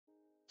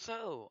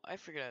So, I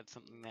figured out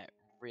something that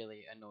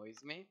really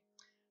annoys me.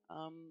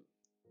 Um,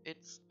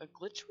 it's a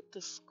glitch with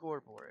the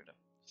scoreboard.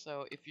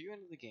 So, if you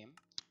enter the game,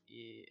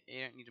 you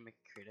don't need to make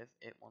it creative,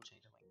 it won't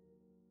change a thing.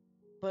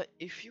 But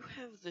if you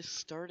have the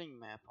starting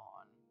map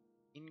on,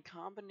 in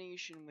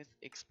combination with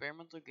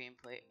experimental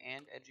gameplay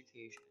and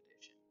education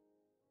edition,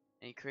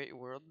 and you create your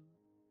world,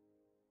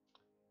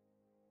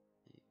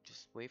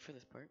 just wait for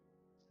this part.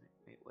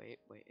 Wait,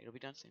 it'll be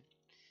done soon.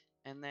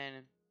 And then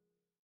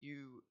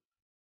you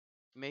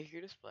make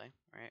your display,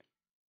 right?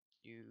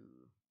 You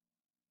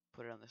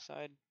put it on the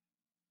side,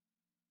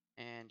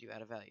 and you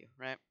add a value,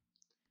 right?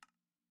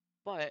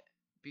 But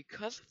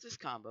because of this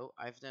combo,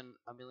 I've done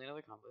a million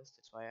other combos,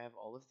 that's why I have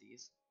all of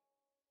these.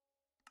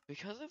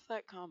 Because of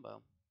that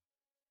combo,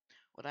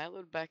 when I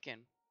load back in,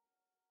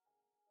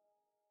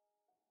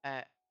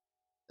 at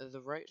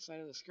the right side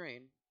of the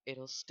screen,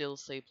 it'll still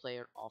say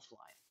player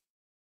offline.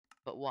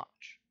 But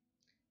watch,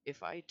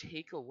 if I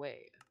take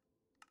away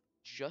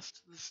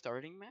just the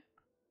starting map,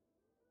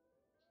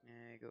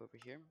 and I go over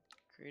here,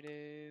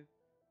 creative,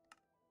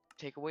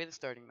 take away the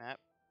starting map,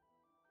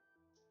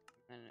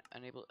 and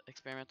enable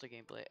experimental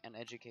gameplay and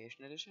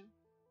education edition,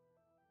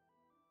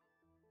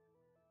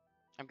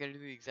 I'm gonna do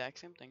the exact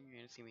same thing. You're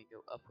gonna see me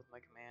go up with my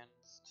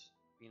commands,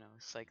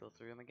 cycle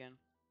through them again.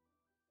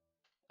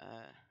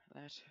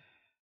 That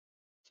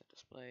set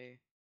display,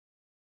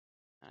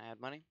 and I add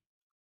money.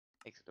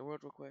 Exit the world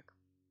real quick.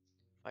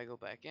 If I go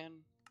back in,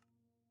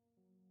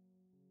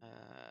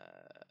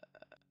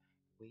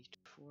 wait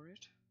for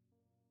it.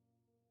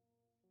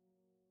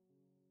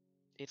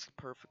 It's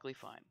perfectly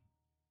fine.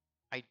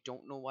 I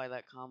don't know why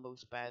that combo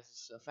spazzes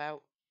stuff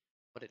out,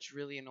 but it's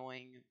really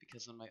annoying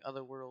because on my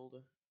other world,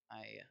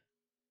 I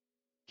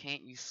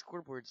can't use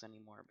scoreboards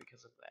anymore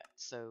because of that.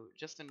 So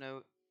just a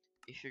note,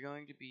 if you're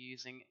going to be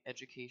using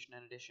Education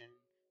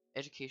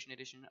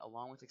Edition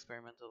along with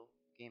experimental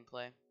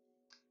gameplay,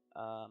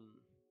 um,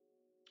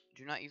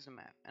 do not use the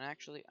map. And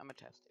actually, I'm a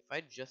test. If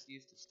I just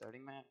use the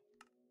starting map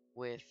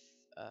with,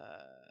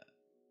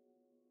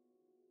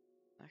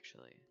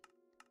 actually,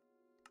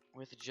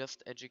 with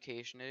just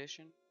Education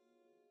Edition,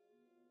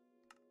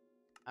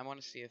 I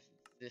want to see if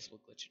this will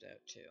glitch it out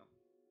too.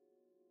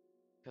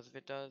 Because if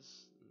it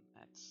does,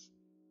 that's,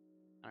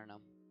 I don't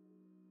know.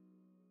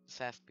 This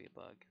has to be a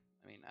bug.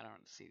 I mean, I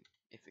don't see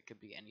if it could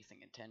be anything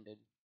intended.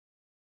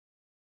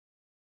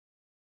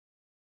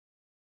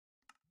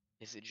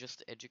 Is it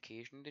just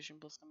Education Edition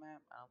plus the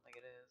map? I don't think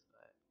it is,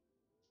 but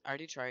I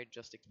already tried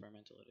just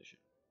Experimental Edition.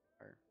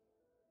 Or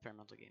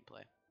Experimental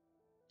Gameplay.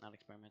 Not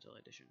Experimental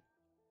Edition.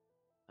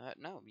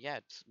 No, yeah,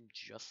 it's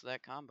just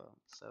that combo.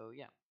 So,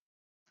 yeah.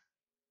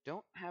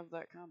 Don't have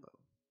that combo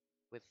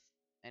with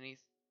any...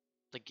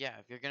 Like, yeah,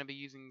 if you're gonna be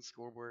using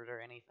Scoreboard or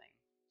anything,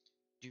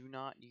 do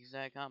not use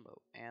that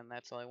combo. And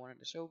that's all I wanted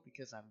to show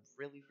because I'm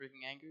really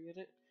freaking angry at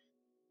it.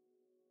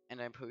 And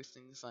I'm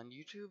posting this on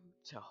YouTube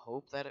to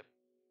hope that it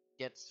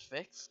gets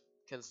fixed,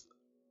 because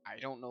I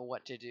don't know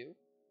what to do.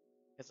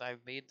 Because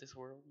I've made this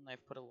world and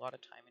I've put a lot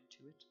of time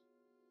into it.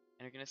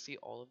 And you're gonna see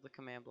all of the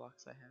command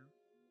blocks I have.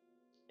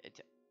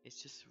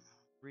 It's just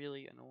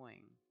really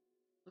annoying.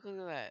 Look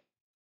at that.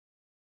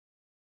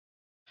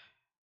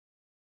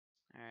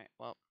 Alright,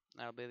 well,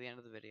 that'll be the end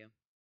of the video.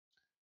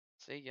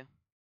 See ya.